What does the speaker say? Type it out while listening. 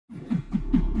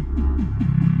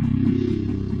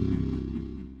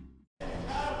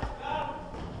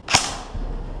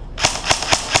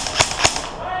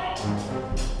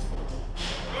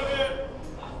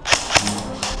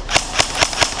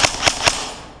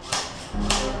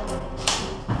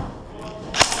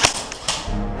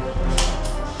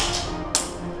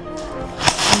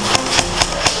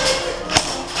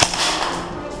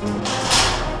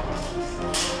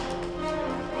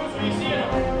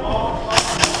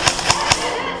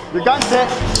Your gun's hit.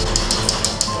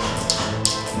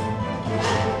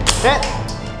 Hit.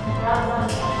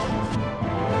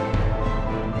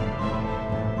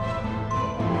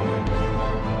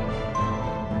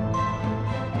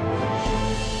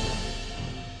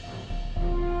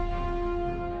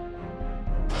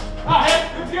 Ah, hit.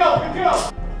 Good kill. Good kill.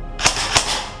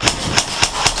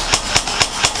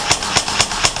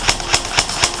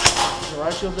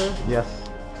 Riot shield's there? Yes.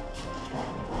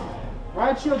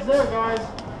 Riot shield's there, guys.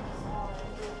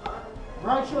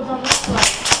 Riot shield's on this side.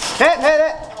 Hit, hit,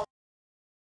 hit.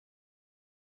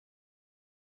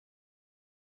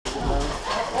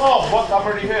 Oh, what? I'm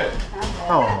already hit.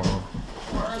 Oh.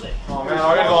 Oh man, I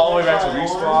gotta go all the way back to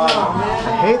respawn.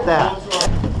 I hate that.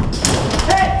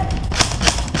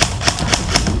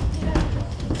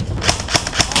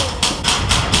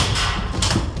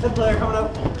 Good player coming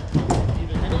up.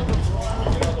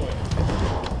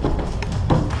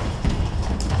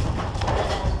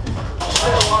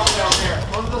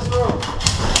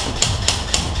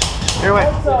 Here, wait.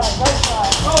 Right side.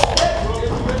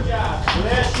 Good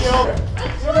job.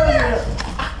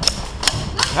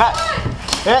 Hit.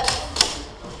 Hit.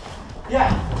 Yeah.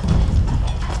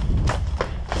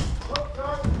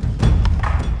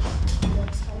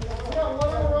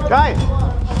 Guys,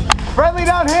 friendly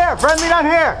down here. Friendly down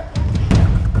here.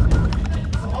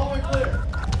 All the way clear.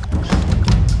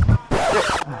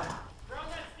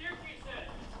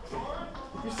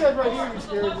 You said right here you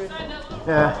scared me.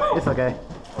 Yeah, it's okay.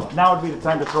 Now would be the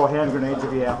time to throw hand grenades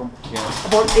if you have them. Yeah.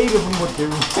 About 8 of them would do.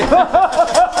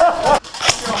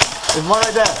 There's one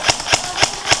right there.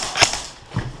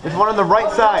 There's one on the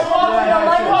right side.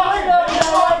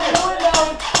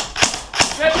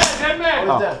 Dead man.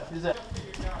 Oh. Who's that?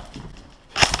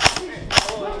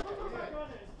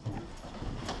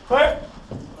 Clear.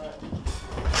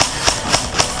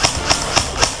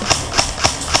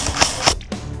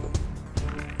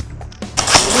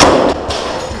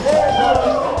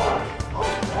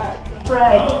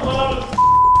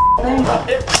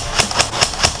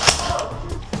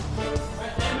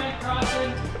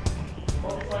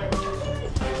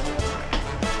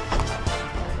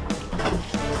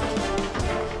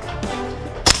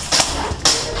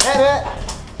 Hit it.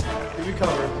 Give me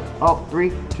cover. Oh,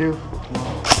 3, 2, 1.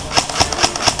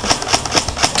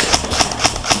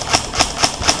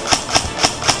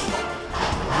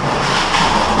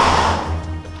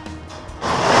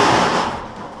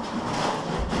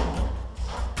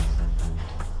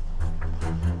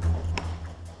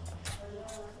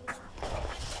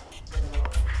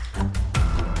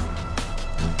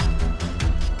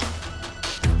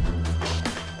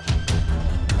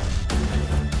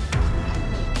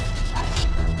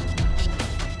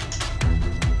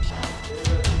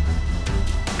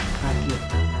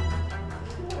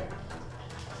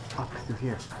 Up through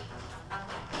here.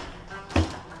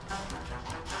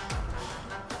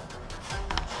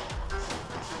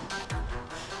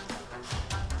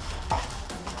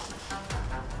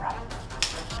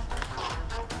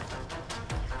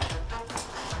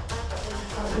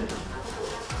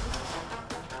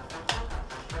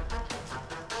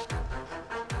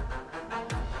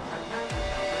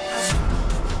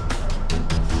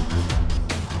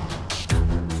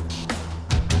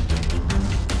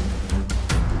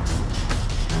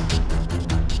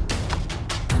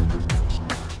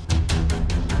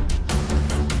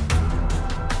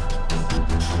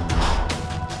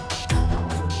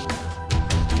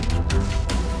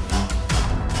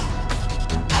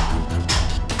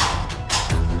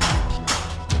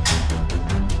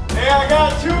 Hey, I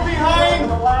got 2 behind.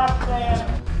 The last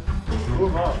man.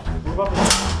 Move up. Move up.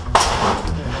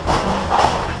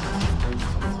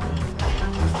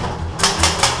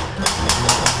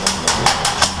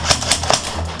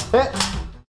 Hit.